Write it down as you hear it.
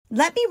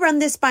Let me run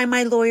this by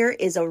my lawyer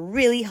is a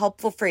really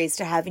helpful phrase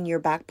to have in your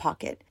back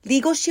pocket.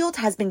 Legal Shield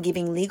has been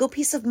giving legal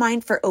peace of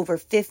mind for over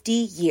 50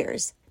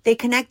 years. They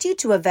connect you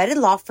to a vetted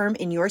law firm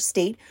in your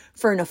state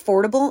for an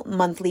affordable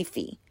monthly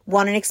fee.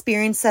 Want an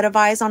experienced set of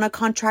eyes on a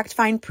contract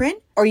fine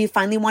print? Or you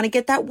finally want to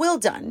get that will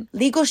done?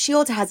 Legal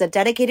Shield has a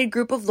dedicated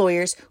group of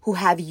lawyers who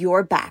have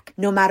your back,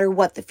 no matter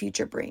what the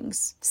future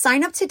brings.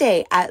 Sign up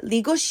today at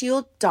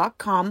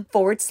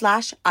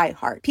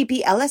LegalShield.com/iHeart.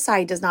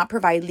 PPLSI does not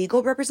provide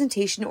legal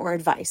representation or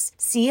advice.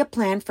 See a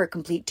plan for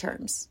complete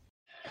terms.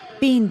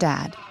 Bean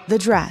Dad, The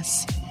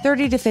Dress,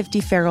 30 to 50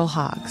 Feral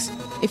Hogs.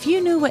 If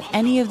you knew what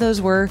any of those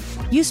were,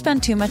 you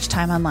spend too much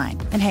time online.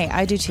 And hey,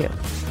 I do too.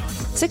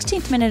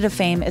 16th Minute of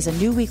Fame is a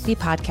new weekly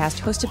podcast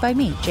hosted by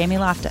me, Jamie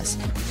Loftus.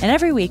 And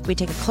every week we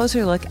take a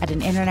closer look at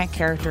an internet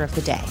character of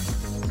the day.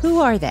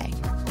 Who are they?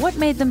 What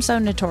made them so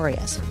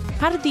notorious?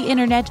 How did the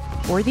internet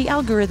or the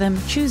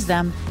algorithm choose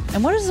them?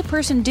 And what does a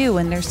person do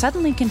when they're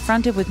suddenly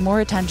confronted with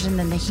more attention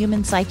than the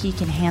human psyche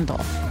can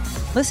handle?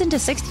 Listen to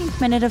 16th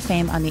Minute of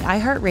Fame on the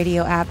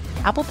iHeartRadio app,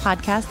 Apple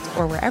Podcasts,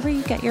 or wherever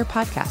you get your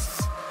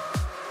podcasts.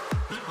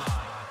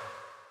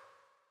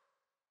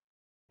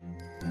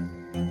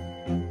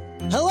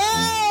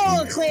 Hello,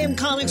 acclaimed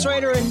comics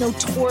writer and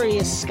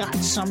notorious Scott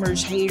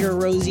Summers hater,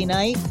 Rosie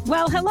Knight.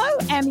 Well, hello,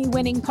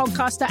 Emmy-winning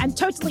podcaster and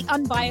totally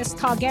unbiased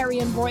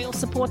Targaryen royal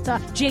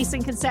supporter,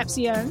 Jason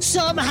Concepcion.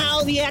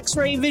 Somehow the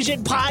X-Ray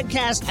Vision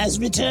podcast has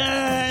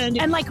returned.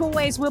 And like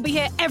always, we'll be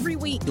here every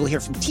week. You'll hear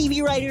from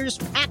TV writers,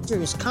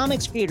 actors,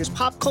 comics creators,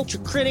 pop culture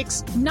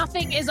critics.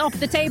 Nothing is off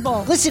the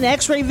table. Listen to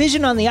X-Ray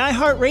Vision on the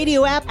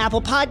iHeartRadio app,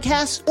 Apple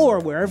Podcasts, or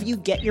wherever you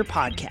get your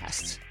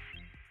podcasts.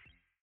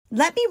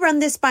 Let me run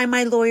this by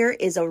my lawyer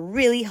is a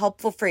really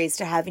helpful phrase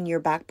to have in your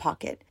back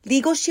pocket.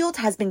 Legal Shield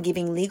has been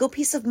giving legal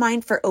peace of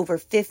mind for over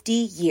 50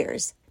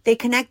 years. They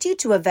connect you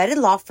to a vetted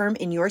law firm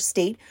in your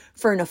state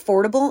for an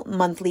affordable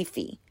monthly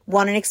fee.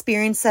 Want an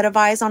experienced set of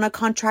eyes on a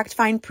contract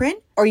fine print?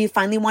 Or you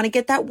finally want to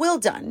get that will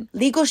done?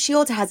 Legal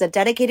Shield has a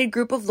dedicated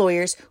group of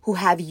lawyers who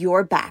have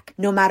your back,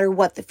 no matter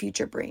what the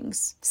future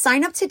brings.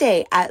 Sign up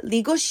today at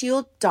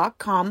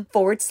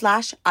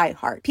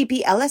LegalShield.com/iHeart.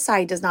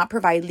 PPLSI does not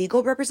provide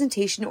legal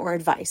representation or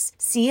advice.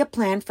 See a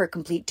plan for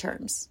complete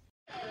terms.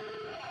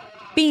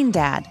 Bean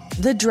Dad,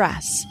 The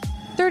Dress,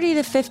 30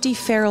 to 50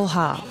 Feral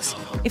Hogs.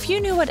 If you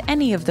knew what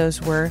any of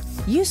those were,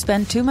 you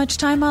spend too much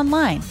time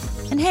online.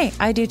 And hey,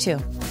 I do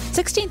too.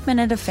 16th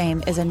Minute of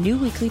Fame is a new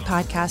weekly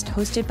podcast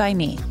hosted by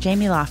me,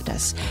 Jamie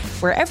Loftus,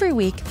 where every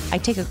week I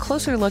take a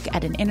closer look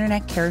at an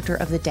internet character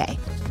of the day.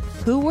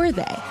 Who were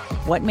they?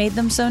 What made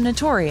them so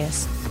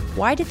notorious?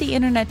 Why did the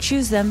internet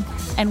choose them?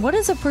 And what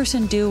does a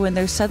person do when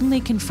they're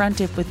suddenly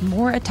confronted with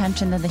more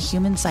attention than the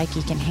human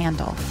psyche can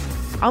handle?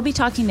 I'll be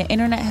talking to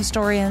internet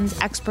historians,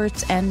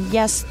 experts, and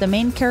yes, the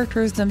main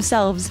characters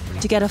themselves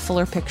to get a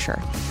fuller picture.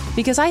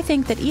 Because I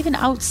think that even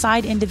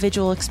outside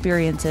individual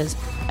experiences,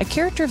 a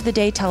character of the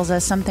day tells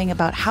us something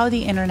about how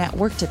the internet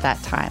worked at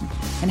that time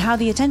and how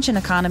the attention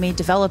economy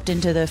developed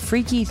into the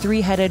freaky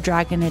three-headed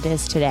dragon it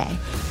is today.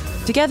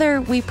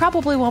 Together, we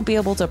probably won't be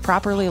able to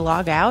properly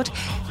log out,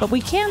 but we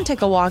can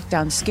take a walk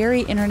down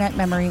scary internet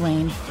memory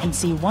lane and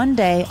see one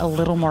day a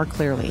little more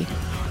clearly.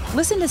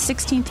 Listen to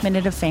 16th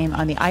Minute of Fame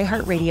on the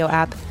iHeartRadio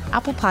app,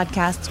 Apple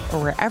Podcasts,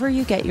 or wherever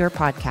you get your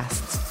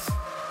podcasts.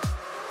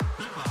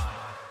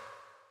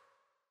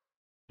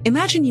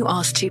 Imagine you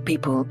ask two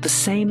people the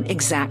same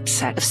exact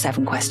set of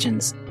 7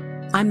 questions.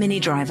 I'm Minnie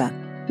Driver,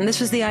 and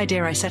this was the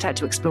idea I set out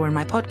to explore in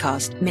my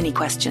podcast, Mini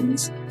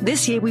Questions.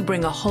 This year we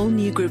bring a whole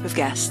new group of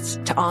guests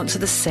to answer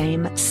the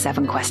same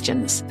 7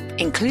 questions,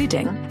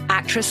 including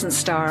actress and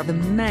star of the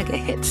mega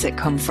hit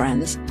sitcom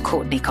Friends,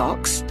 Courtney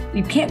Cox.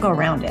 You can't go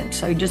around it,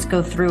 so you just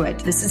go through it.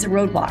 This is a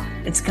roadblock.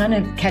 It's going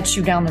to catch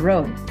you down the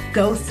road.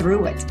 Go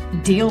through it.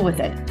 Deal with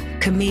it.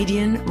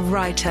 Comedian,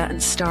 writer,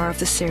 and star of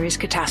the series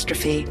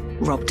Catastrophe,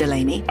 Rob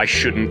Delaney. I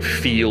shouldn't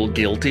feel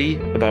guilty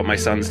about my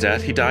son's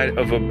death. He died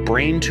of a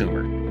brain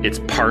tumor. It's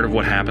part of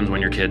what happens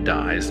when your kid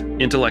dies.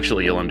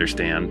 Intellectually, you'll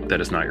understand that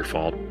it's not your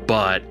fault,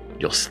 but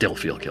you'll still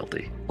feel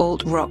guilty.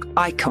 Alt-rock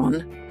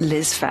icon,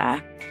 Liz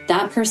Phair.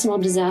 That personal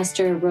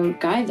disaster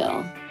wrote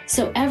Guyville.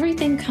 So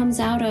everything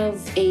comes out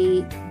of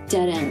a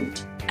dead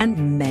end.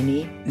 And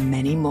many,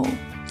 many more.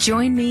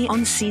 Join me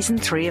on Season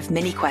 3 of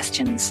Mini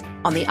Questions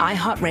on the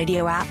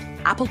iHeartRadio app,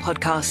 Apple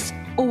Podcasts,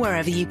 or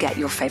wherever you get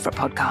your favorite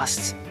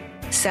podcasts.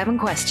 7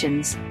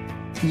 questions,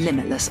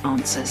 limitless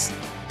answers.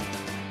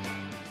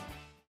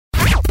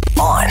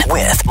 On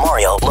with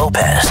Mario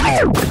Lopez.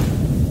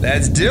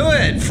 Let's do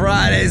it.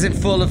 Friday's in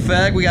full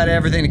effect. We got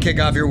everything to kick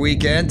off your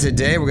weekend.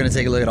 Today, we're going to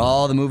take a look at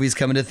all the movies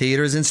coming to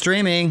theaters and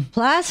streaming.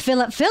 Plus,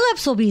 Phillip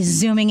Phillips will be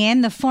zooming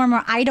in. The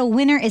former Idol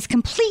winner is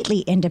completely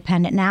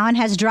independent now and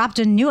has dropped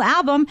a new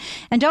album.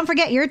 And don't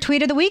forget your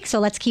tweet of the week. So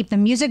let's keep the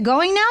music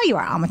going now. You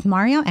are on with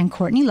Mario and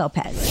Courtney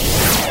Lopez.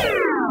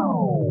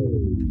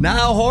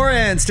 Niall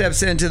Horan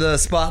steps into the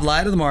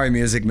spotlight of the Mario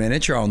Music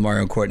Minute. You're on with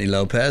Mario and Courtney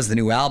Lopez. The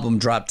new album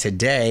dropped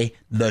today,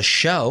 The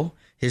Show,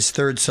 his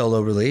 3rd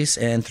solo release,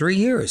 and 3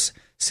 years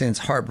since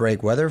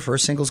Heartbreak Weather.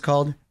 First single's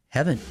called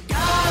Heaven.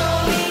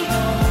 God only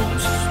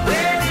knows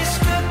where this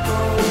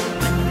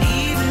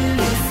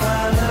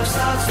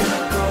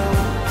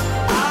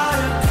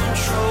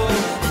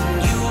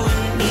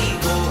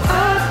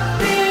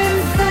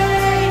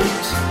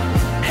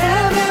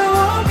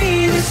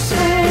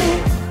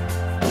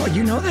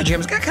you know that jam?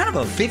 It's got kind of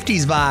a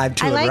 50s vibe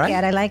to I it, like right?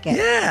 it. I like it.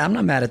 Yeah, I'm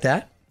not mad at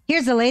that.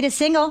 Here's the latest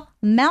single,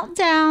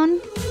 Meltdown.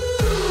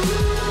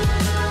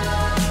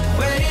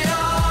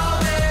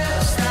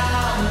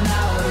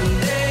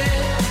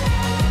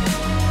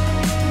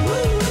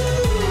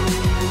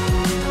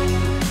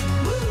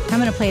 I'm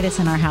going to play this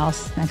in our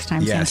house next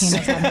time Santino's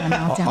having a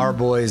meltdown. Our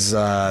boys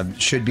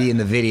should be in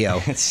the video.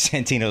 It's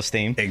Santino's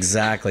theme.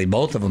 Exactly.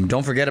 Both of them.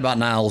 Don't forget about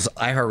Niall's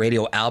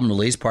iHeartRadio album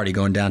release party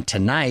going down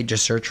tonight.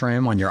 Just search for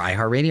him on your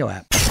iHeartRadio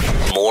app.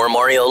 More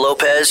Mario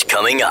Lopez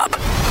coming up.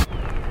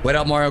 What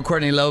up, Mario?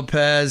 Courtney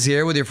Lopez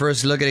here with your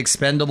first look at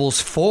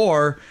Expendables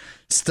 4.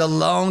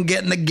 Stallone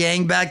getting the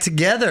gang back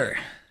together.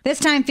 This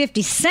time,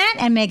 50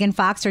 Cent and Megan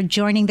Fox are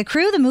joining the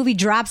crew. The movie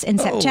drops in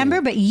September,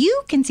 but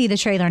you can see the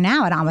trailer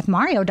now at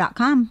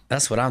onwithmario.com.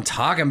 That's what I'm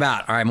talking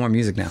about. All right, more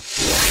music now.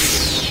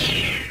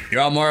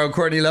 You're on Mario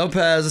Courtney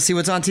Lopez. Let's see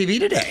what's on TV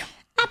today.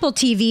 Apple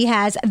TV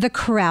has The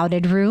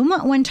Crowded Room.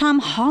 When Tom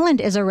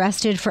Holland is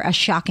arrested for a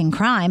shocking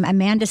crime,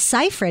 Amanda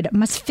Seyfried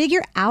must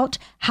figure out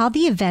how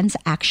the events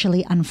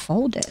actually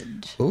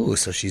unfolded. Ooh,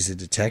 so she's a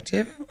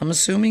detective, I'm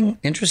assuming.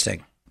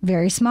 Interesting.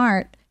 Very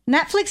smart.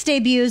 Netflix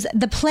debuts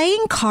The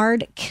Playing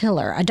Card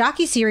Killer, a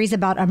docuseries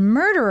about a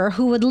murderer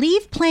who would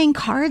leave playing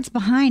cards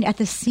behind at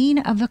the scene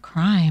of a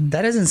crime.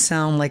 That doesn't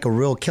sound like a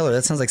real killer.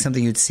 That sounds like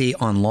something you'd see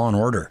on Law &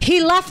 Order.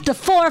 He left the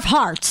 4 of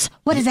hearts.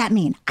 What does that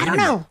mean? I don't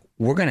know.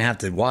 We're going to have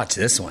to watch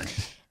this one.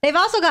 They've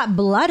also got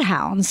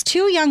Bloodhounds.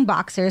 2 young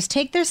boxers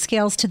take their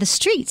skills to the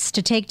streets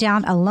to take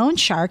down a loan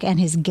shark and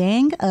his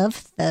gang of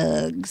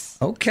thugs.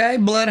 Okay,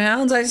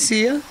 Bloodhounds, I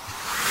see you.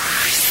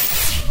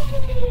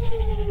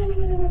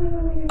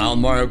 I'm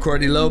Mario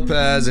Courtney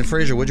Lopez. And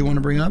Fraser, what'd you want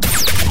to bring up?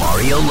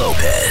 Mario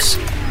Lopez.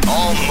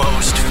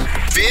 Almost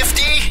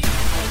 50?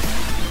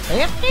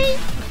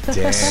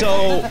 50?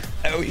 So,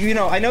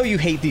 I know you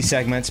hate these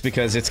segments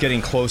because it's getting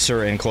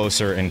closer and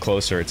closer and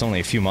closer. It's only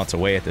a few months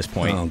away at this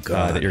point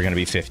that you're going to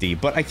be 50.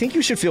 But I think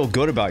you should feel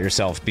good about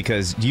yourself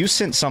because you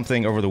sent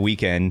something over the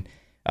weekend,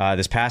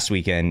 this past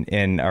weekend,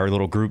 in our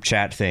little group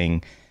chat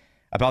thing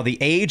about the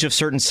age of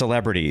certain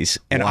celebrities.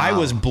 And I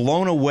was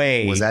blown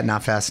away. Was that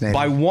not fascinating?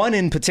 By one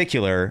in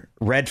particular,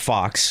 Red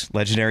Fox,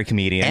 legendary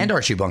comedian. And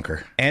Archie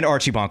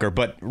Bunker.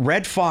 But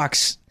Red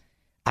Fox,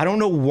 I don't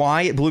know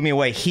why it blew me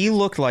away. He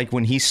looked like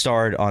when he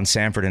starred on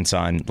Sanford &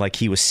 Son, like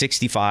he was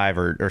 65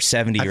 or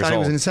 70 years old. I thought he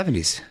was in the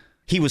 70s.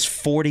 He was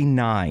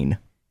 49.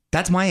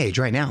 That's my age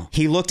right now.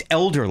 He looked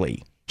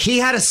elderly. He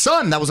had a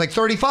son that was like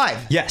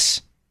 35.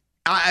 Yes.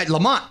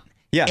 Lamont.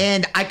 Yeah.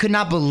 And I could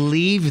not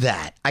believe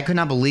that. I could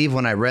not believe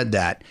when I read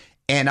that.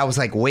 And I was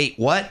like, wait,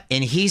 what?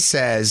 And he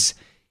says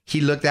he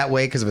looked that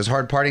way because of his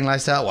hard partying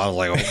lifestyle. Well, I was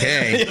like,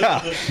 okay.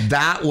 Yeah.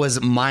 That was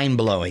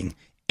mind-blowing.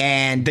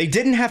 And they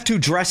didn't have to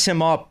dress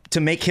him up to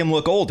make him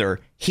look older.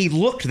 He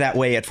looked that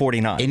way at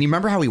 49. And you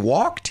remember how he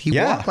walked? He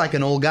walked like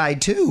an old guy,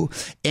 too.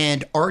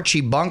 And Archie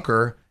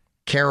Bunker,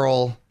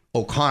 Carol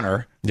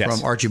O'Connor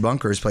from Archie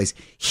Bunker's place,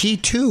 he,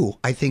 too,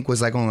 I think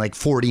was like only like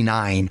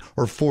 49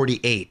 or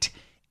 48.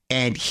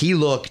 And he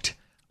looked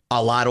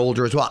a lot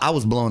older as well. I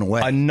was blown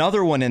away.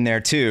 Another one in there,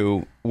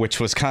 too,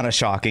 which was kind of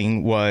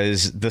shocking,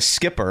 was the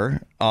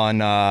skipper on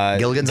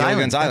Gilligan's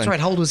Island. That's right.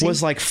 How old was he?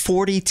 Was like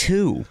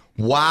 42.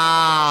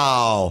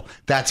 Wow.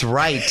 That's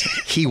right.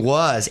 He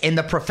was. And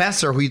the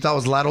professor, who you thought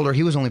was a lot older,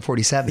 he was only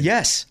 47.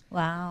 Yes.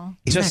 Wow.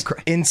 Just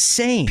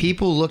insane.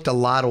 People looked a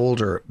lot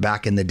older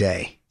back in the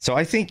day. So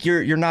I think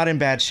you're not in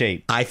bad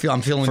shape. I'm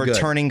feeling for good.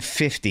 For turning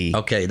 50.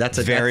 Okay, that's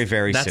very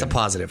soon. That's a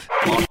positive.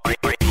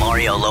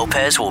 Mario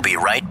Lopez will be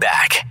right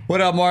back.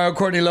 What up, Mario?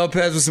 Courtney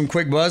Lopez with some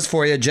quick buzz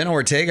for you. Jenna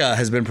Ortega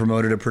has been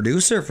promoted to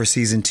producer for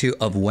season 2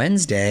 of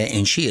Wednesday,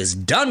 and she is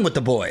done with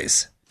the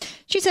boys.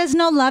 She says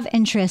no love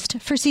interest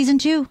for season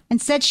 2.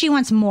 Instead, she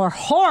wants more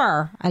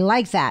horror. I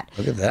like that.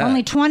 Look at that.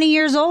 Only 20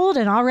 years old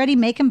and already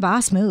making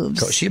boss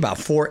moves. She about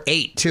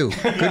 4'8", too.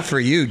 Good for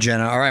you,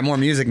 Jenna. All right, more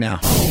music now.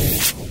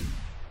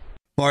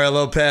 Mario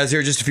Lopez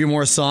here, just a few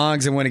more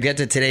songs. And when we get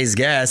to today's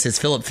guest, it's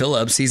Phillip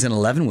Phillips, season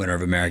 11 winner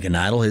of American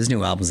Idol. His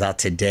new album's out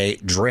today,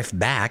 Drift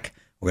Back.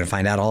 We're going to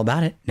find out all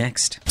about it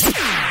next.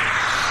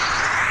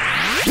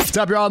 What's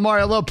up, y'all?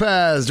 Mario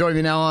Lopez. Joining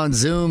me now on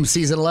Zoom,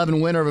 season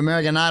 11 winner of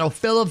American Idol,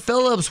 Phillip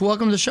Phillips.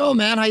 Welcome to the show,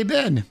 man. How you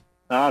been?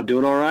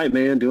 Doing all right,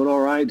 man. Doing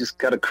all right. Just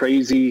got a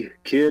crazy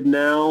kid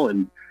now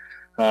and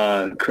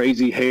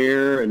crazy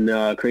hair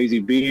and crazy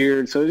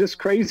beard. So just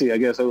crazy, I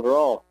guess,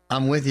 overall.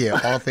 I'm with you.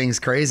 All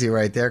things crazy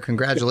right there.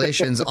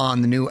 Congratulations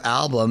on the new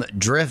album,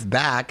 Drift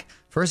Back.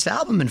 First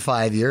album in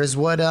 5 years.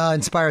 What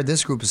inspired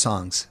this group of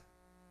songs?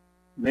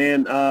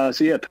 Man,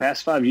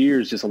 past 5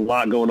 years, just a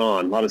lot going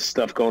on. A lot of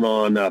stuff going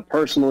on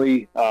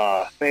personally,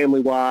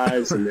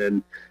 family-wise, and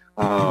then,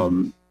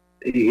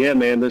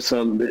 man, there's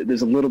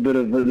a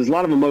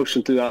lot of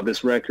emotion throughout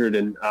this record,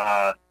 and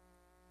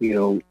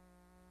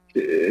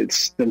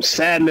it's some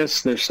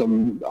sadness. There's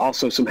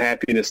also some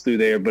happiness through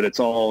there, but it's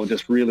all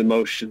just real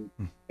emotion.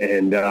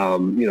 And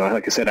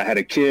like I said, I had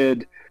a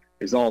kid.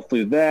 It's all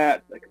through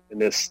that, and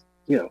this,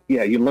 you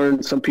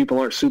learn some people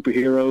aren't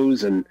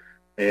superheroes, and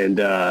And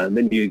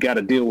then you got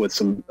to deal with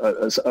some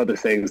other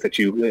things that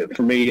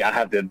for me, I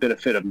have the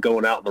benefit of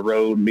going out on the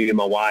road, me and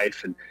my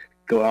wife, and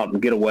go out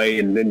and get away.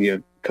 And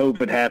then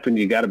COVID happened,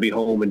 you got to be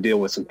home and deal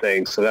with some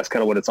things. So that's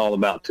kind of what it's all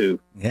about too.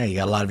 Yeah, you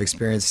got a lot of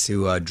experience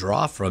to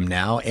draw from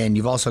now. And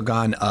you've also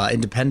gone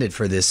independent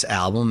for this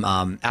album.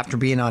 After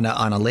being on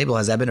a label,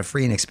 has that been a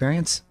freeing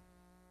experience?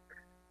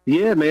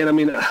 Yeah, man. I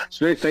mean, I was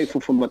very thankful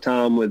for my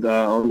time with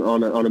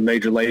on a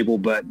major label,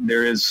 but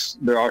there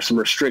are some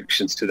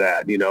restrictions to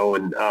that,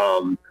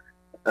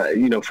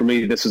 and for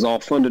me, this is all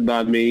funded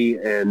by me,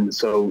 and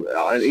so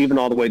even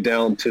all the way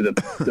down to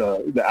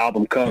the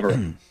album cover.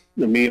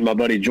 Me and my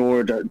buddy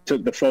George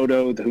took the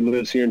photo. Who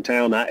lives here in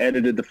town? I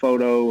edited the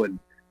photo and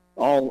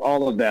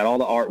all of that, all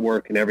the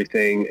artwork and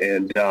everything,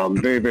 and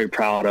very, very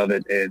proud of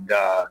it. And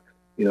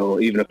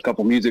even a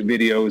couple music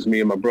videos me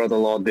and my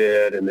brother-in-law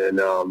did, and then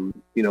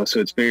so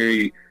it's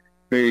very,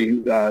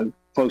 very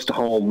close to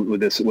home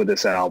with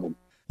this album.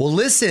 Well,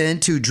 listen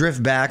to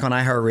Drift Back on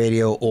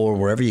iHeartRadio or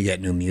wherever you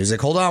get new music.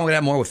 Hold on, we're gonna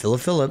have more with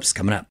Phillip Phillips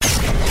coming up.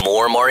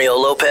 More Mario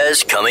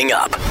Lopez coming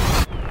up.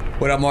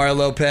 What up, Mario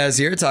Lopez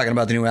here, talking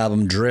about the new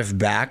album Drift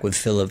Back with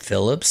Phillip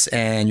Phillips,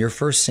 and your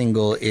first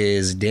single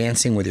is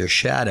Dancing with Your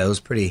Shadows.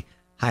 Pretty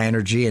high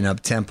energy and up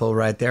tempo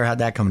right there. How'd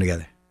that come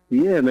together?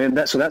 Yeah, man.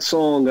 That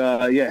song,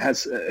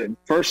 has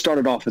first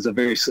started off as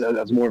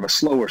as more of a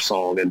slower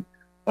song, and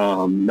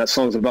that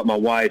song's about my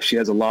wife.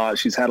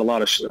 She's had a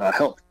lot of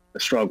health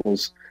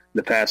struggles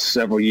the past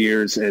several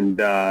years, and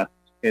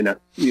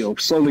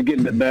slowly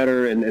getting it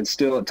better, and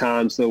still at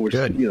times though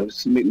we're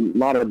meeting a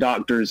lot of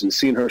doctors and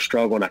seeing her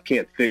struggle, and I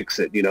can't fix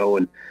it,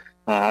 and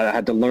I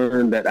had to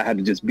learn that I had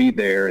to just be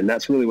there, and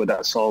that's really what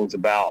that song's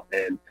about.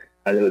 And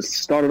it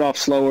started off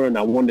slower, and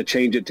I wanted to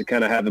change it to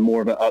kind of having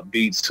more of an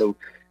upbeat. So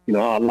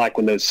I like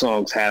when those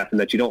songs happen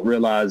that you don't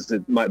realize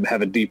it might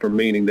have a deeper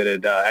meaning than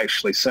it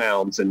actually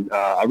sounds. And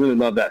I really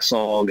love that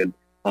song, and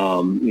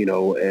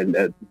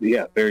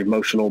very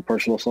emotional,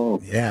 personal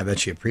song. Yeah, I bet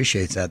she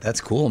appreciates that. That's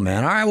cool,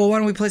 man. All right, well, why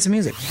don't we play some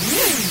music?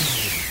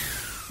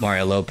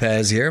 Mario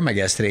Lopez here. My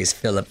guest today is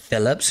Phillip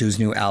Phillips, whose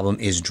new album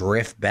is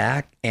Drift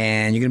Back,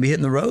 and you're going to be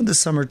hitting the road this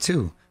summer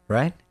too,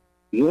 right?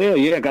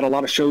 Yeah. Got a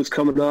lot of shows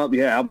coming up.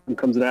 Yeah, album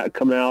coming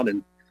out,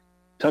 and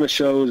a ton of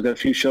shows. Got a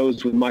few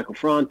shows with Michael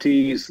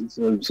Franti,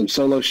 some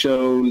solo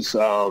shows.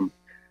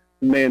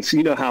 Man, so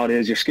you know how it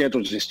is. Your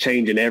schedule's just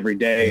changing every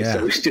day,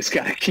 so we just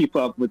got to keep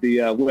up with the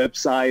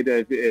website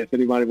if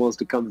anybody wants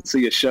to come and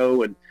see a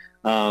show. And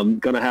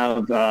going to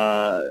have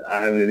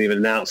I haven't even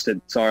announced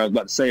it. Sorry, I was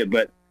about to say it,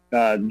 but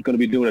going to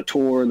be doing a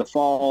tour in the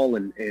fall,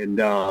 and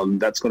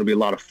that's going to be a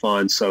lot of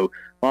fun. So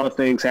a lot of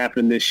things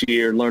happening this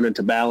year. Learning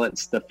to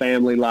balance the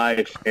family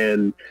life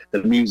and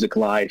the music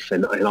life,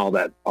 and all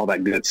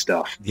that good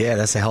stuff. Yeah,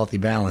 that's a healthy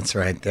balance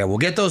right there. We'll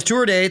get those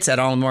tour dates at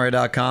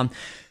allmario.com.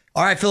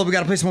 All right, Phillip, we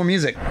got to play some more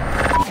music.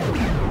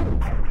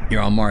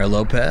 You're on Mario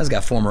Lopez.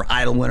 Got former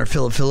Idol winner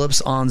Phillip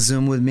Phillips on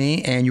Zoom with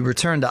me, and you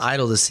returned to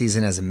Idol this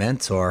season as a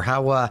mentor.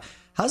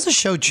 How's the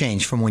show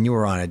changed from when you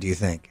were on it, do you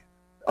think?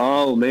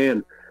 Oh,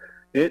 man.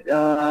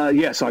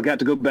 So I got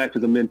to go back to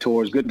the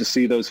mentors. Good to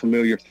see those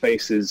familiar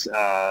faces,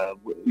 the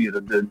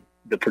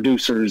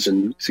producers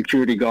and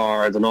security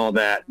guards and all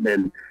that.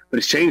 But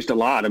it's changed a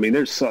lot. I mean,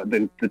 there's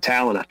the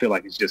talent, I feel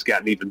like, has just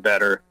gotten even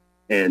better.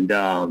 And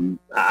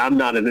I'm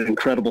not an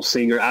incredible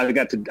singer. I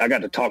got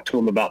to talk to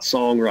him about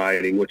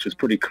songwriting, which was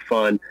pretty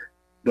fun.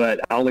 But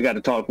I only got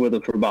to talk with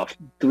him for about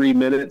 3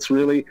 minutes,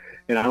 really.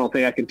 And I don't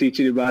think I can teach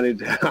anybody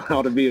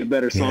how to be a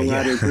better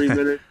songwriter in 3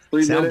 minutes.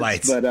 Sound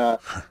bites.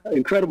 But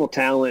incredible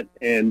talent.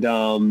 And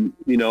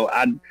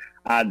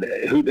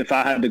if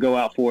I had to go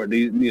out for it,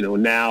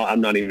 now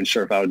I'm not even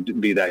sure if I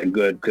would be that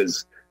good,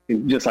 because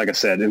just like I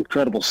said,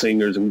 incredible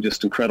singers and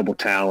just incredible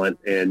talent.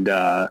 And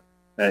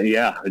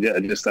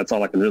that's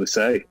all I can really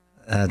say.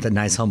 The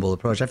nice, humble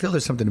approach. I feel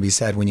there's something to be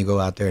said when you go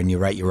out there and you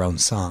write your own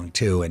song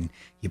too, and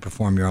you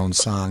perform your own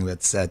song.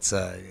 That's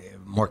a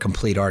more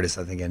complete artist,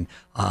 I think, in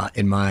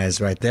my eyes,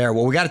 right there.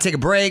 Well, we got to take a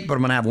break, but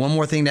I'm gonna have one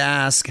more thing to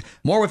ask.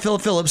 More with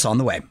Phillip Phillips on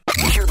the way.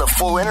 Hear the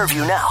full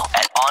interview now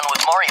at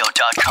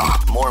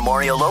onwithmario.com. More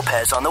Mario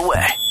Lopez on the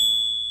way.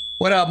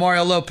 What up,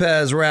 Mario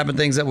Lopez? We're wrapping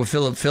things up with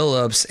Phillip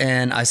Phillips,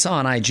 and I saw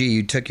on IG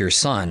you took your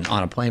son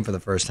on a plane for the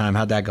first time.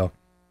 How'd that go?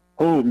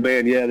 Oh,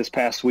 man, yeah, this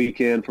past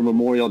weekend for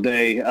Memorial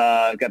Day,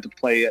 got to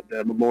play at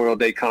the Memorial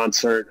Day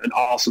concert, an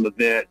awesome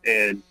event.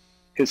 And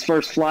his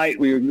first flight,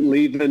 we were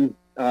leaving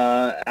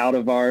out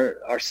of our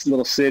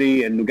little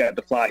city, and we got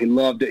to fly. He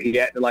loved it. He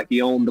acted like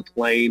he owned the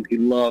plane. He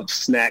loved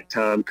snack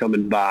time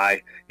coming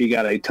by. He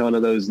got a ton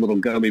of those little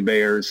gummy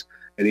bears,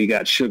 and he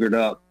got sugared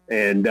up.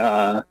 And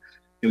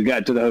we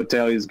got to the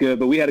hotel. He was good,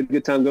 but we had a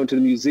good time going to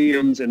the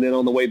museums. And then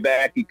on the way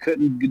back, he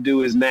couldn't do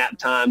his nap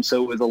time,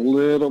 so it was a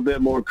little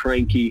bit more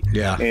cranky.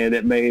 Yeah, and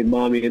it made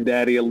mommy and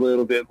daddy a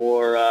little bit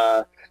more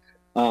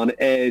on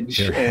edge.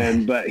 Sure.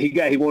 But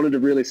he wanted to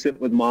really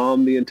sit with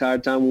mom the entire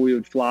time when we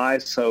would fly.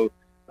 So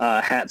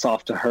hats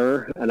off to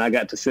her, and I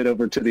got to sit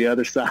over to the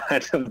other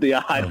side of the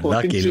aisle.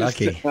 Lucky.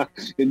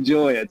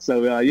 Enjoy it.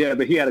 So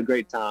but he had a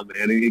great time,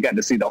 man. He got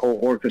to see the whole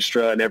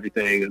orchestra and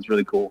everything. It was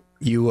really cool.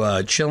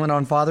 You chilling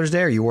on Father's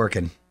Day, or are you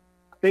working?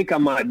 I think I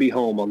might be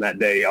home on that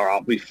day, or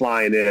I'll be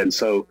flying in.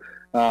 So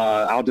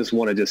I'll just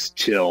want to just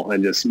chill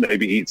and just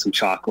maybe eat some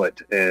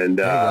chocolate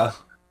and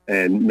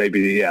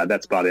maybe,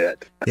 that's about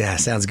it. Yeah,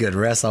 sounds good.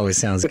 Rest always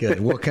sounds good.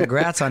 Well,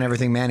 congrats on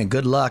everything, man, and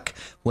good luck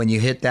when you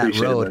hit that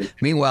road.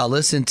 Meanwhile,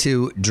 listen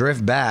to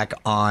Drift Back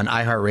on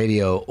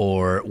iHeartRadio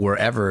or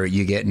wherever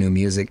you get new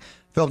music.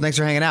 Phillip, thanks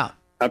for hanging out.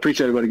 I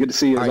appreciate it, buddy. Good to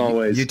see you as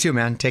always. You too,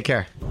 man. Take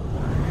care.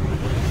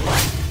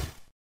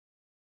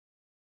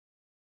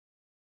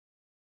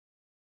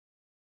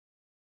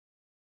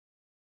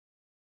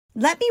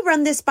 Let me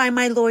run this by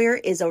my lawyer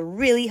is a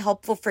really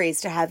helpful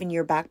phrase to have in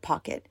your back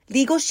pocket.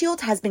 Legal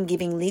Shield has been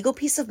giving legal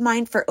peace of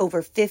mind for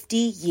over 50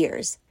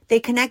 years. They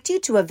connect you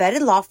to a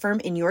vetted law firm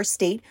in your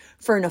state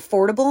for an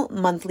affordable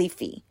monthly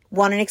fee.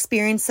 Want an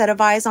experienced set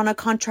of eyes on a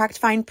contract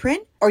fine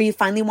print? Or you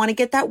finally want to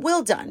get that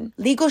will done?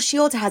 Legal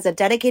Shield has a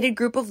dedicated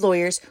group of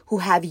lawyers who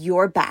have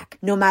your back,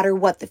 no matter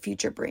what the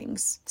future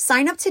brings.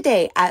 Sign up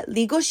today at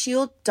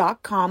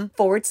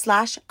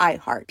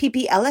LegalShield.com/iHeart.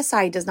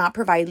 PPLSI does not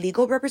provide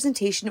legal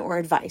representation or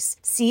advice.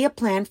 See a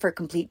plan for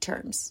complete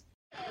terms.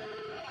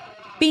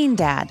 Bean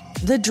Dad,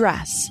 The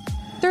Dress,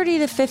 30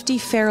 to 50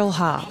 Feral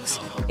Hogs.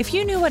 If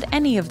you knew what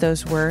any of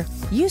those were,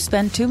 you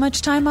spend too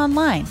much time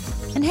online.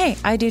 And hey,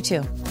 I do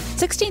too.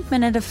 16th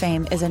Minute of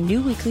Fame is a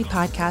new weekly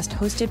podcast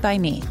hosted by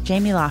me,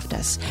 Jamie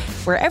Loftus,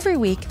 where every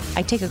week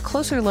I take a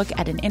closer look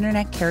at an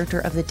internet character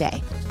of the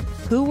day.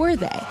 Who were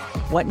they?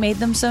 What made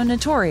them so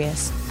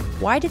notorious?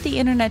 Why did the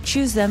internet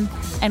choose them?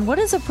 And what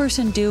does a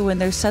person do when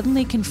they're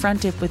suddenly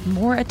confronted with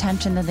more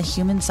attention than the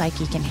human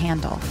psyche can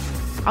handle?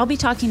 I'll be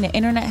talking to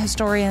internet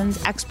historians,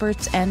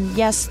 experts, and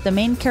yes, the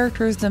main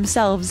characters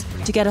themselves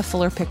to get a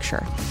fuller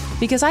picture.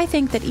 Because I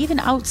think that even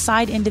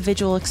outside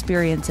individual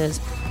experiences,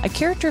 a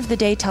character of the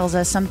day tells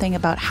us something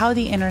about how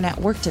the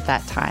internet worked at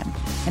that time,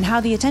 and how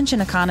the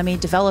attention economy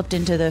developed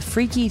into the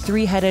freaky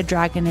three-headed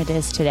dragon it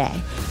is today.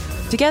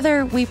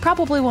 Together, we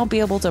probably won't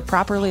be able to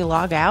properly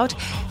log out,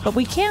 but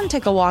we can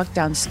take a walk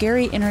down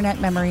scary internet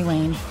memory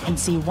lane and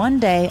see one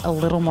day a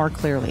little more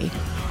clearly.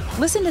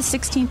 Listen to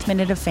 16th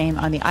Minute of Fame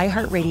on the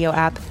iHeartRadio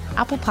app,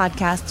 Apple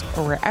Podcasts,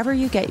 or wherever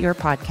you get your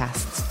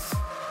podcasts.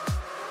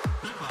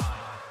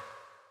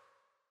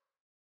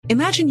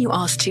 Imagine you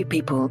ask two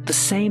people the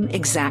same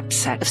exact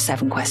set of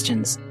 7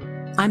 questions.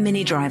 I'm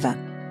Minnie Driver,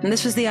 and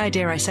this was the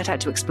idea I set out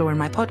to explore in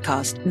my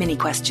podcast, Mini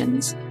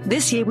Questions.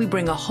 This year, we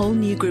bring a whole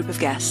new group of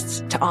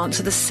guests to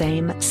answer the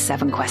same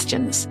 7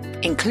 questions,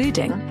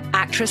 including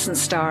actress and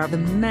star of the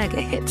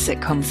mega-hit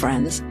sitcom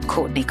Friends,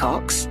 Courtney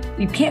Cox.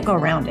 You can't go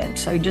around it,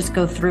 so you just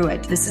go through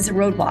it. This is a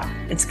roadblock.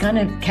 It's going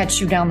to catch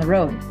you down the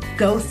road.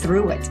 Go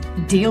through it.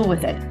 Deal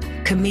with it.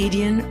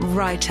 Comedian,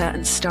 writer,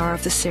 and star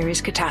of the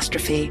series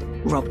Catastrophe,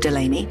 Rob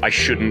Delaney. I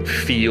shouldn't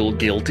feel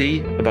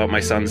guilty about my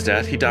son's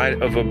death. He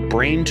died of a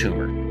brain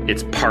tumor.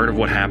 It's part of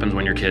what happens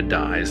when your kid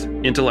dies.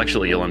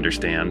 Intellectually, you'll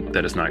understand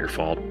that it's not your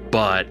fault,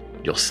 but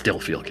you'll still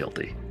feel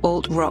guilty.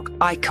 Alt-rock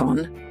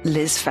icon,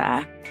 Liz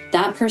Phair.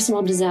 That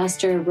personal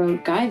disaster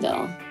wrote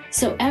Guyville.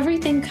 So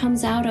everything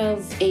comes out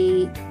of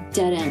a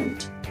dead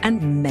end.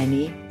 And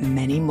many,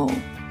 many more.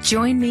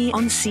 Join me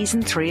on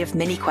Season 3 of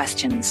Mini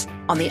Questions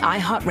on the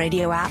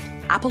iHeartRadio app,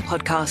 Apple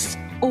Podcasts,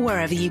 or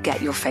wherever you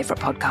get your favorite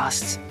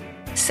podcasts.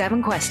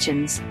 7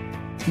 questions,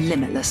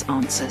 limitless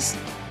answers.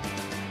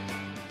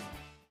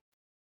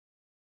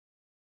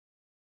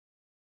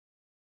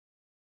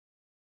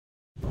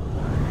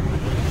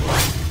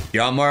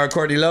 Y'all, Mario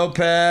Courtney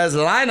Lopez.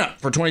 Lineup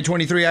for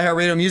 2023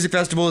 iHeartRadio Music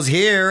Festival is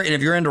here. And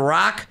if you're into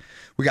rock,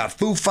 we got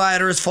Foo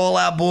Fighters, Fall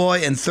Out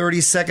Boy, and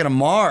 32nd of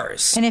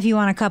Mars. And if you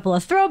want a couple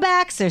of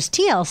throwbacks, there's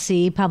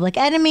TLC, Public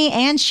Enemy,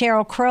 and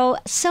Sheryl Crow.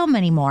 So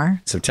many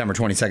more. September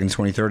 22nd and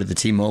 23rd at the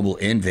T-Mobile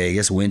in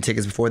Vegas. Win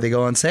tickets before they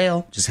go on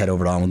sale. Just head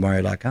over to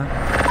onwithmario.com.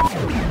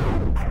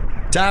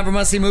 Time for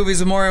must-see movies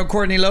with Mario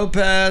Courtney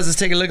Lopez. Let's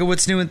take a look at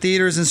what's new in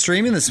theaters and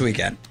streaming this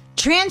weekend.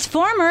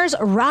 Transformers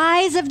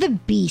Rise of the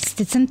Beast.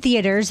 It's in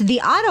theaters.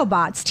 The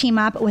Autobots team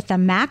up with the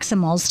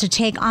Maximals to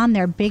take on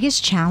their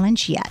biggest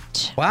challenge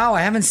yet. Wow,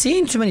 I haven't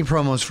seen too many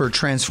promos for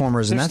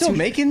Transformers. They're still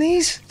making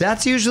these?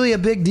 That's usually a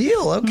big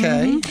deal.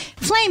 Okay.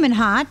 Flamin'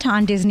 Hot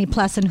on Disney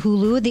Plus and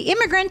Hulu. The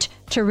immigrant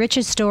to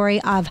riches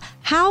story of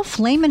how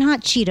Flamin'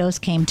 Hot Cheetos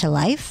came to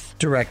life.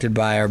 Directed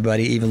by our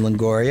buddy Eva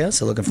Longoria,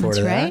 so looking forward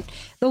to that.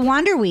 The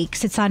Wonder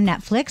Weeks, it's on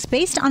Netflix.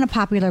 Based on a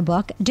popular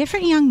book,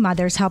 different young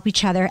mothers help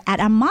each other at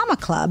a mama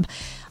club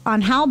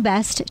on how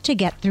best to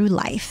get through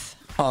life.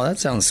 Oh, that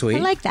sounds sweet. I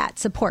like that.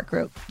 Support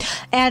group.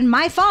 And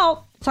My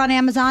Fault, it's on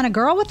Amazon. A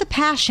girl with a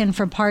passion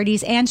for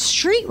parties and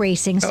street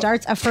racing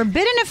starts a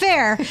forbidden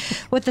affair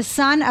with the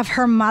son of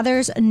her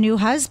mother's new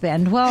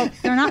husband. Well,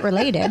 they're not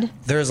related.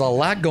 There's a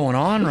lot going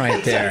on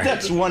right there.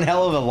 That's one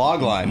hell of a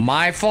log line.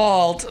 My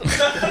fault.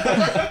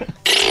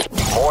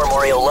 More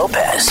Mario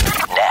Lopez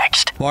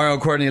next. Mario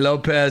Courtney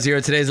Lopez here.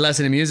 Today's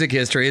lesson in music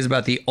history is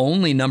about the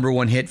only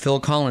 #1 hit Phil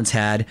Collins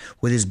had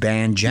with his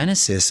band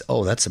Genesis.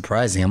 Oh, that's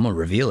surprising. I'm going to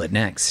reveal it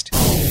next.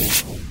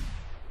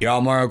 Y'all,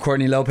 Mario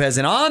Courtney Lopez,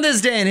 and on this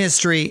day in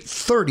history,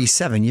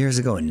 37 years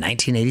ago in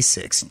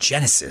 1986,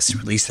 Genesis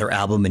released their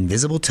album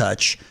Invisible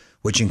Touch,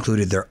 which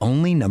included their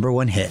only number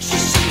one hit.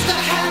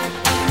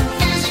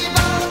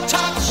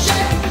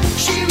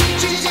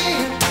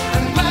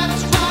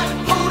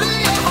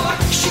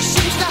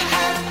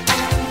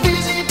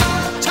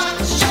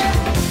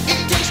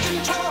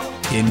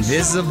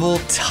 Invisible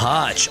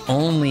Touch,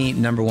 only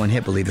number one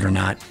hit, believe it or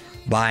not,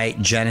 by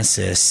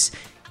Genesis.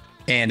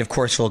 And of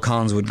course, Phil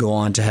Collins would go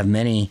on to have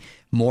many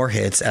more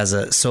hits as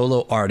a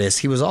solo artist.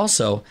 He was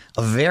also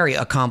a very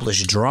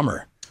accomplished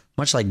drummer,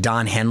 much like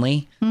Don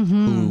Henley,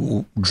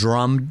 who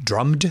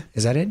drummed.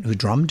 Is that it? Who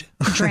drummed?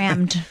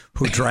 Drammed.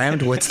 Who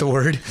drummed? What's the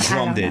word?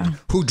 Drummed.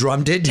 Who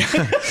drummed it?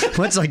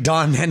 Much like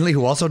Don Henley,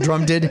 who also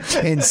drummed it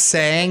and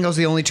sang. Those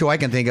are the only two I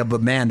can think of.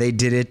 But man, they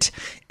did it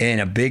in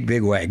a big,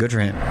 big way. Good for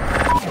him.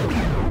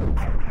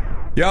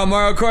 Yo,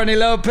 Mario Courtney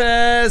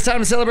Lopez. Time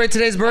to celebrate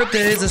today's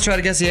birthdays. Let's try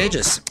to guess the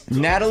ages.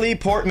 Natalie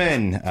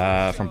Portman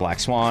from Black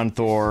Swan,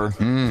 Thor.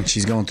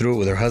 She's going through it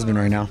with her husband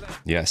right now.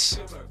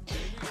 Yes.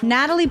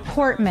 Natalie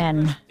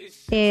Portman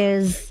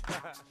is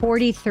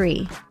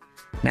 43.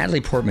 Natalie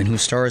Portman, who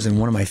stars in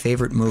one of my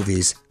favorite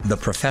movies, The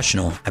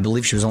Professional. I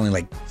believe she was only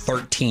like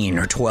 13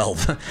 or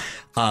 12,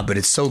 but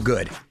it's so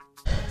good.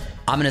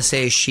 I'm going to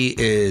say she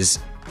is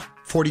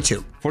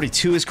 42.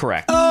 42 is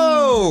correct.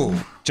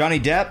 Oh!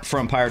 Johnny Depp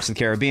from Pirates of the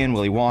Caribbean,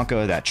 Willy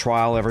Wonka, that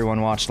trial everyone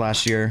watched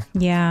last year.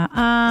 Yeah.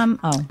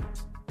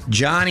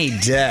 Johnny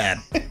Depp,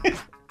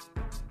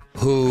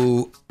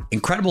 who,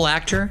 incredible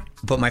actor,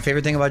 but my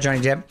favorite thing about Johnny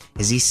Depp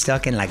is he's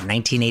stuck in like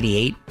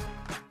 1988.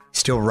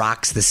 Still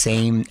rocks the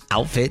same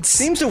outfits.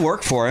 Seems to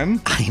work for him.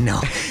 I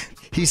know.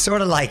 He's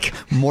sort of like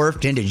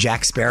morphed into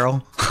Jack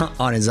Sparrow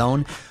on his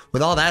own.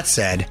 With all that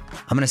said,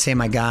 I'm going to say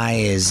my guy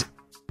is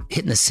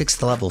hitting the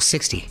sixth level,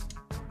 60.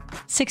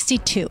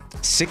 62.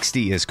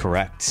 60 is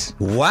correct.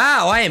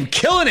 Wow, I am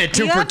killing it.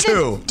 2 for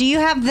 2. Do you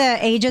have the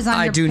ages on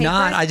your I do paper?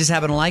 not. I just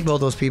happen to like both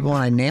those people,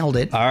 and I nailed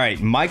it. All right.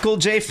 Michael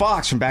J.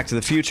 Fox from Back to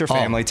the Future,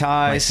 Family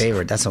Ties. My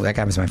favorite. That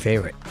guy was my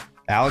favorite.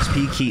 Alex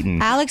P.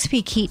 Keaton. Alex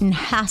P. Keaton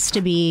has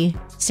to be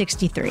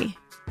 63.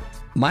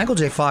 Michael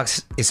J.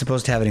 Fox is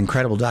supposed to have an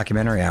incredible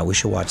documentary out. We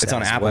should watch that. It's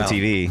on Apple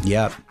TV.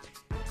 Yep.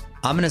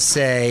 I'm going to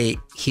say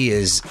he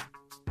is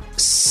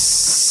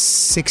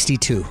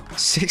 62.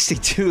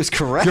 62 is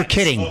correct. You're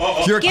kidding.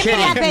 You're Give me kidding.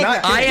 that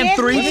paper. I am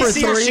 3 for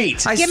 3.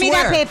 I Give me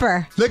swear. that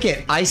paper. Look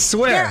it. I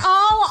swear. They're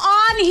all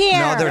on here.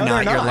 No, they're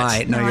not. You're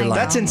lying. No, you're lying.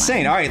 That's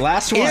insane. All right,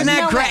 last one. Isn't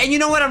that great? And you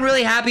know what? I'm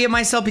really happy at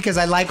myself because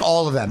I like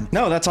all of them.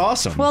 No, that's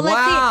awesome. Well,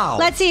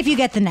 let's see if you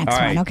get the next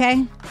one,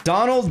 okay?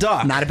 Donald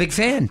Duck. Not a big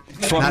fan.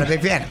 Not a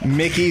big fan.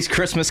 Mickey's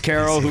Christmas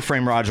Carol, Who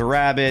Framed Roger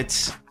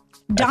Rabbit.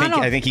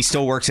 I think he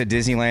still works at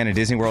Disneyland and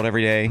Disney World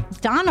every day.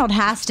 Donald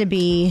has to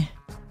be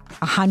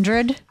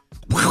 100.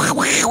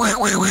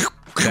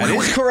 That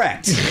is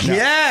correct.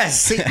 Yes.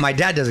 See, my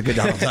dad does a good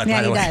Donald Duck,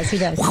 by the way. He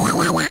does.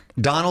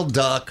 Donald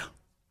Duck, I'm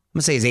going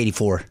to say he's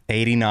 84.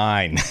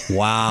 89.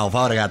 Wow, if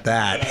I would have got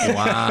that.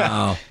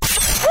 Wow.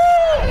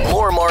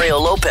 More Mario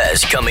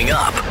Lopez coming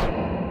up.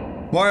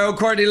 Mario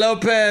Courtney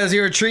Lopez,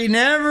 you're treating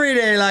every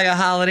day like a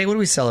holiday. What are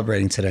we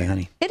celebrating today,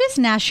 honey? It is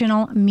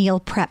National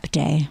Meal Prep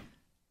Day.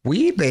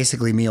 We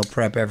basically meal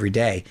prep every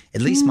day.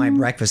 At least my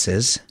breakfast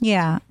is.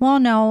 Yeah. Well,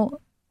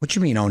 no. What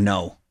you mean, oh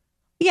no?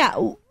 Yeah.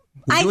 We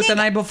do it the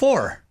night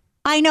before.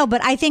 I know,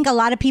 but I think a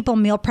lot of people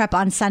meal prep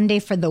on Sunday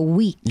for the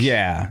week.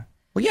 Yeah.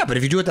 Well, yeah, but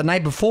if you do it the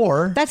night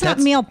before... That's not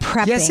meal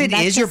prepping. Yes, it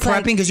is. You're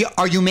prepping because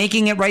are you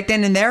making it right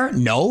then and there?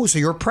 No, so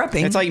you're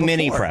prepping. It's like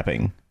mini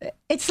prepping.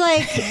 It's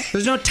like...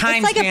 There's no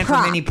time like span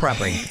for mini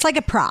prepping. It's like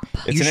a prop.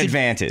 It's an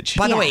advantage.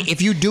 By the way,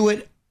 if you do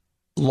it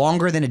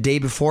longer than a day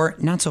before,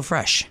 not so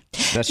fresh.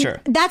 That's true.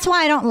 That's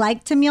why I don't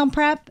like to meal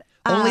prep.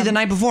 Only the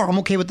night before. I'm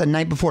okay with the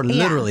night before.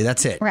 Literally,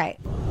 that's it. Right.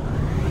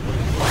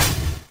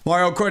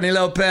 Mario Courtney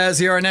Lopez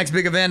here. Our next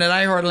big event at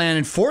iHeartland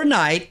in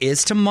Fortnite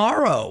is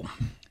tomorrow.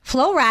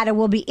 Flo Rida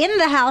will be in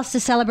the house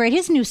to celebrate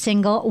his new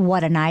single,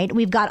 What a Night.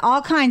 We've got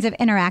all kinds of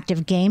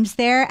interactive games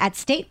there at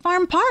State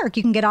Farm Park.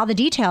 You can get all the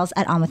details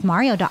at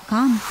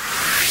onwithmario.com.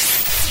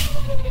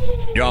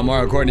 Y'all,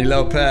 Mario Courtney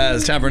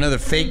Lopez. Time for another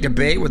fake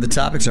debate where the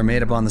topics are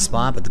made up on the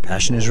spot, but the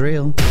passion is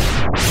real.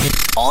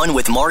 On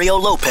with Mario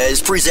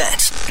Lopez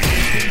presents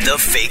The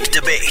Fake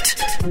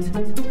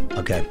Debate.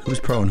 Okay, who's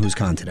pro and who's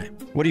con today?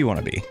 What do you want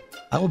to be?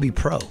 I will be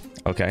pro.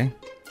 Okay.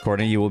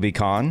 Courtney, you will be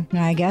con?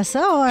 I guess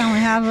so. I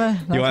only have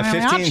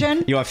an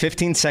option. You have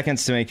 15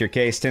 seconds to make your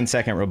case,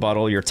 10-second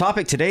rebuttal. Your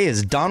topic today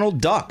is Donald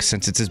Duck,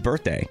 since it's his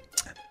birthday.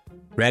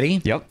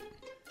 Ready? Yep.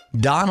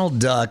 Donald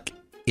Duck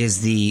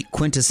is the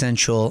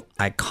quintessential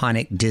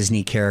iconic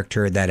Disney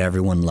character that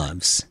everyone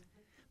loves.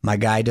 My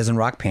guy doesn't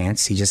rock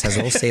pants. He just has a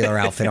little sailor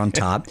outfit on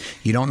top.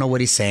 You don't know what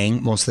he's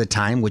saying most of the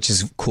time, which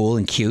is cool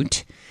and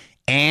cute.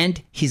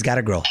 And he's got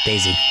a girl,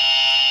 Daisy.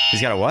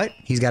 He's got a what?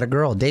 He's got a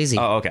girl, Daisy.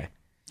 Oh, okay.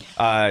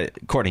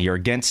 Courtney, you're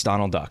against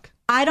Donald Duck.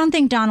 I don't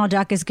think Donald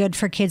Duck is good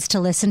for kids to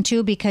listen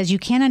to because you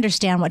can't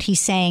understand what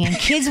he's saying. And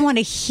kids want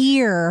to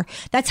hear.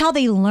 That's how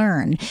they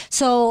learn.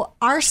 So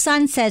our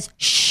son says,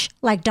 shh,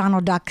 like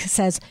Donald Duck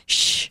says,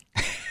 shh.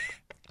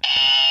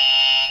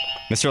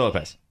 Mr.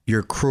 Lopez.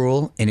 You're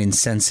cruel and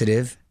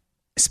insensitive,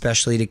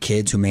 especially to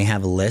kids who may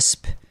have a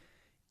lisp.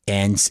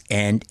 And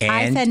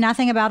I said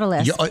nothing about a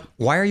lisp.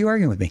 Why are you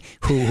arguing with me?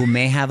 Who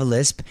may have a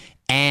lisp,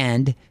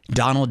 and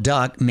Donald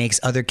Duck makes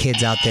other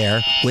kids out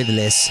there with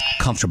lisps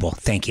comfortable.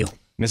 Thank you.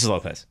 Mrs.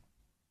 Lopez.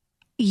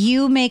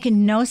 You make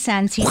no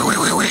sense.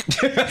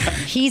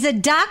 He's a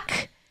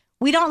duck.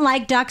 We don't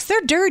like ducks.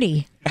 They're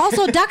dirty.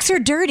 Also, ducks are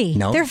dirty.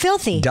 No, they're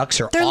filthy.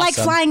 Ducks are They're awesome. like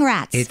flying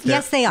rats.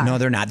 Yes, they are. No,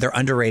 they're not. They're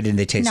underrated and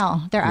they taste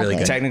they're really ugly.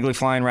 good. Technically,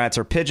 flying rats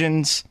are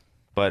pigeons,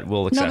 but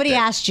we'll accept Nobody it.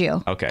 asked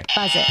you. Okay.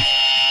 Buzz it.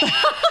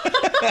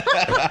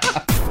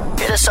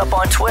 Hit us up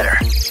on Twitter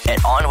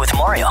at On With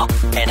Mario.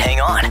 And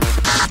hang on,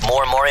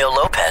 more Mario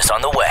Lopez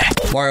on the way.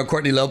 Mario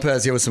Courtney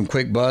Lopez here with some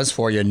quick buzz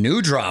for you.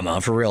 New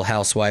drama for Real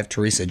Housewife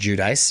Teresa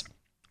Giudice.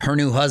 Her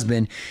new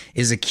husband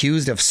is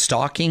accused of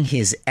stalking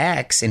his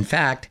ex. In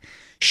fact,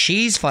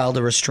 she's filed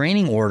a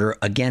restraining order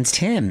against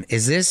him.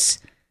 Is this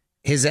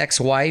his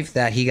ex-wife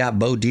that he got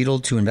Bo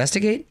Dietl to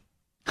investigate?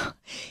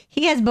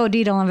 He has Bo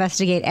Dietl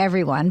investigate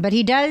everyone, but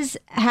he does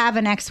have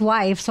an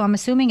ex-wife, so I'm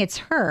assuming it's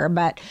her.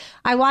 But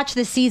I watched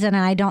this season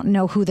and I don't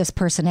know who this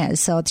person is,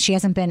 so she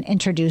hasn't been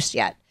introduced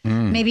yet.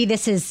 Maybe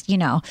this is,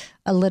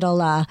 a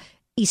little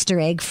Easter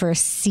egg for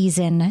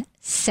season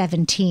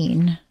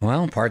 17.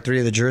 Well, part 3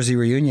 of the Jersey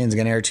reunion is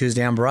going to air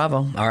Tuesday on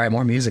Bravo. All right,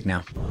 more music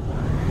now.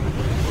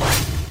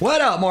 What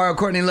up, Mario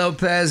Courtney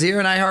Lopez here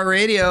on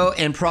iHeartRadio,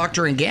 and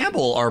Procter &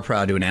 Gamble are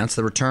proud to announce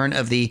the return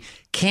of the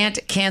Can't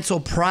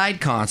Cancel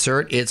Pride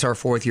concert. It's our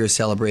 4th year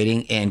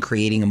celebrating and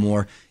creating a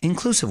more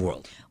inclusive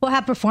world. We'll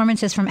have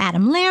performances from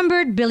Adam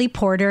Lambert, Billy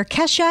Porter,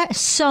 Kesha,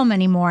 so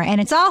many more, and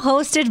it's all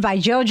hosted by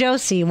JoJo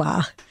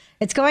Siwa.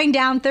 It's going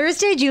down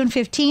Thursday, June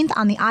 15th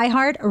on the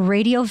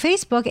iHeartRadio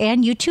Facebook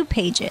and YouTube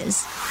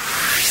pages.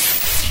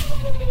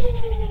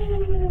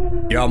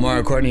 Yo,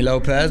 Mario Courtney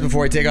Lopez.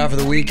 Before we take off for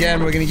the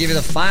weekend, we're going to give you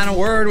the final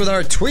word with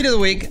our tweet of the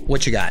week.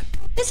 What you got?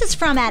 This is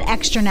from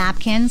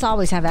 @ExtraNapkins.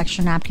 Always have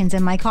extra napkins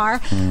in my car.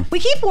 We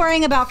keep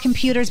worrying about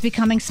computers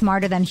becoming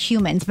smarter than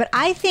humans, but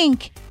I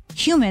think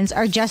humans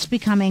are just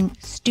becoming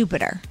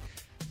stupider.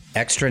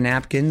 Extra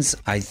napkins,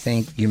 I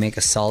think you make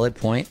a solid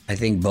point. I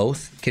think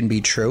both can be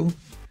true.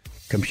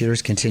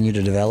 Computers continue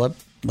to develop.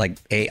 Like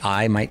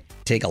AI might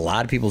take a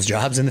lot of people's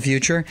jobs in the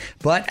future,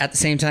 but at the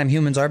same time,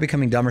 humans are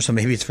becoming dumber, so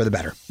maybe it's for the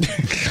better.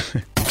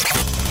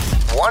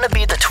 Want to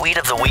be the tweet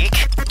of the week?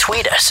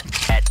 Tweet us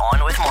at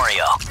On With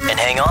Mario. And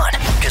hang on,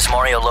 because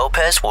Mario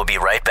Lopez will be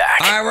right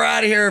back. All right, we're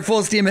out of here.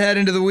 Full steam ahead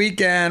into the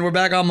weekend. We're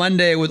back on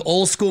Monday with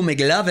Old School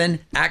McLovin,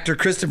 actor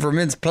Christopher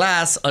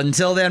Mintz-Plasse.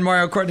 Until then,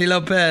 Mario Courtney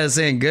Lopez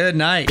saying good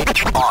night.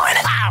 On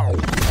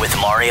with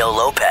Mario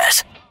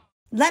Lopez.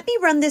 Let me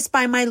run this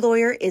by my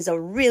lawyer is a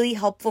really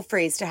helpful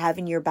phrase to have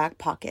in your back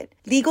pocket.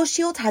 Legal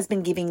Shield has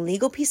been giving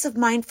legal peace of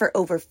mind for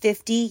over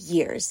 50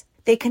 years.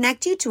 They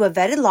connect you to a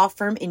vetted law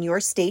firm in your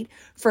state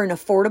for an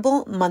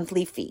affordable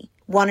monthly fee.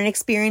 Want an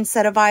experienced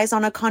set of eyes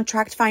on a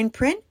contract fine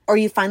print? Or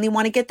you finally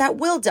want to get that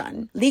will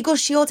done? Legal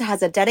Shield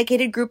has a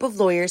dedicated group of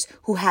lawyers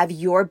who have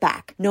your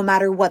back, no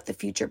matter what the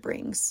future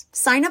brings.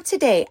 Sign up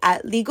today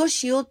at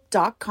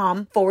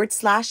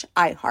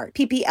LegalShield.com/iHeart.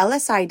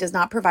 PPLSI does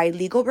not provide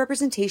legal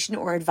representation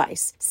or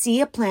advice. See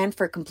a plan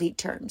for complete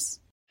terms.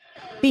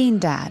 Bean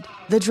Dad,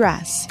 The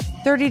Dress,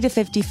 30 to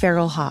 50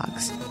 Feral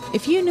Hogs.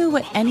 If you knew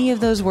what any of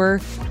those were,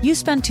 you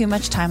spend too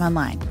much time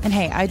online. And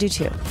hey, I do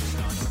too.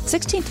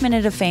 16th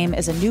Minute of Fame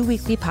is a new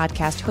weekly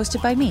podcast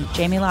hosted by me,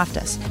 Jamie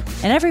Loftus.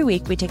 And every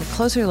week we take a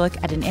closer look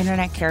at an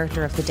internet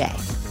character of the day.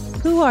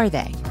 Who are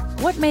they?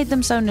 What made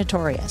them so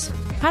notorious?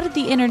 How did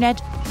the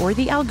internet or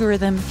the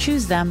algorithm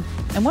choose them?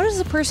 And what does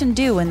a person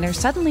do when they're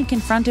suddenly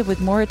confronted with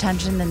more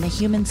attention than the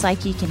human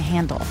psyche can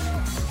handle?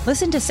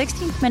 Listen to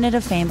 16th Minute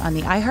of Fame on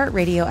the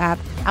iHeartRadio app,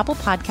 Apple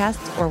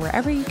Podcasts, or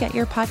wherever you get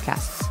your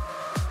podcasts.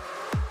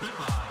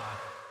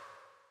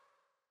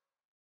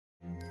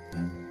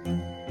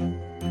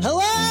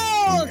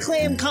 Hello,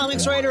 acclaimed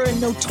comics writer and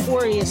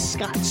notorious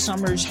Scott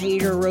Summers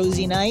hater,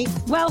 Rosie Knight.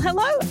 Well,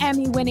 hello,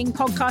 Emmy-winning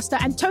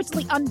podcaster and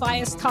totally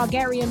unbiased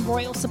Targaryen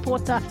royal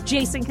supporter,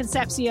 Jason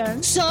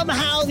Concepcion.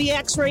 Somehow the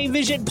X-Ray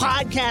Vision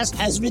podcast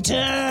has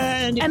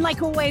returned. And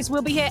like always,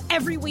 we'll be here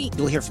every week.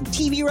 You'll hear from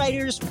TV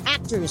writers,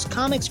 actors,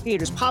 comics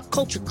creators, pop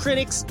culture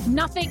critics.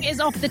 Nothing is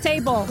off the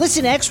table.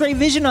 Listen to X-Ray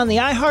Vision on the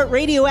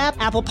iHeartRadio app,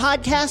 Apple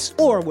Podcasts,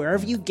 or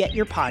wherever you get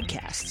your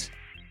podcasts.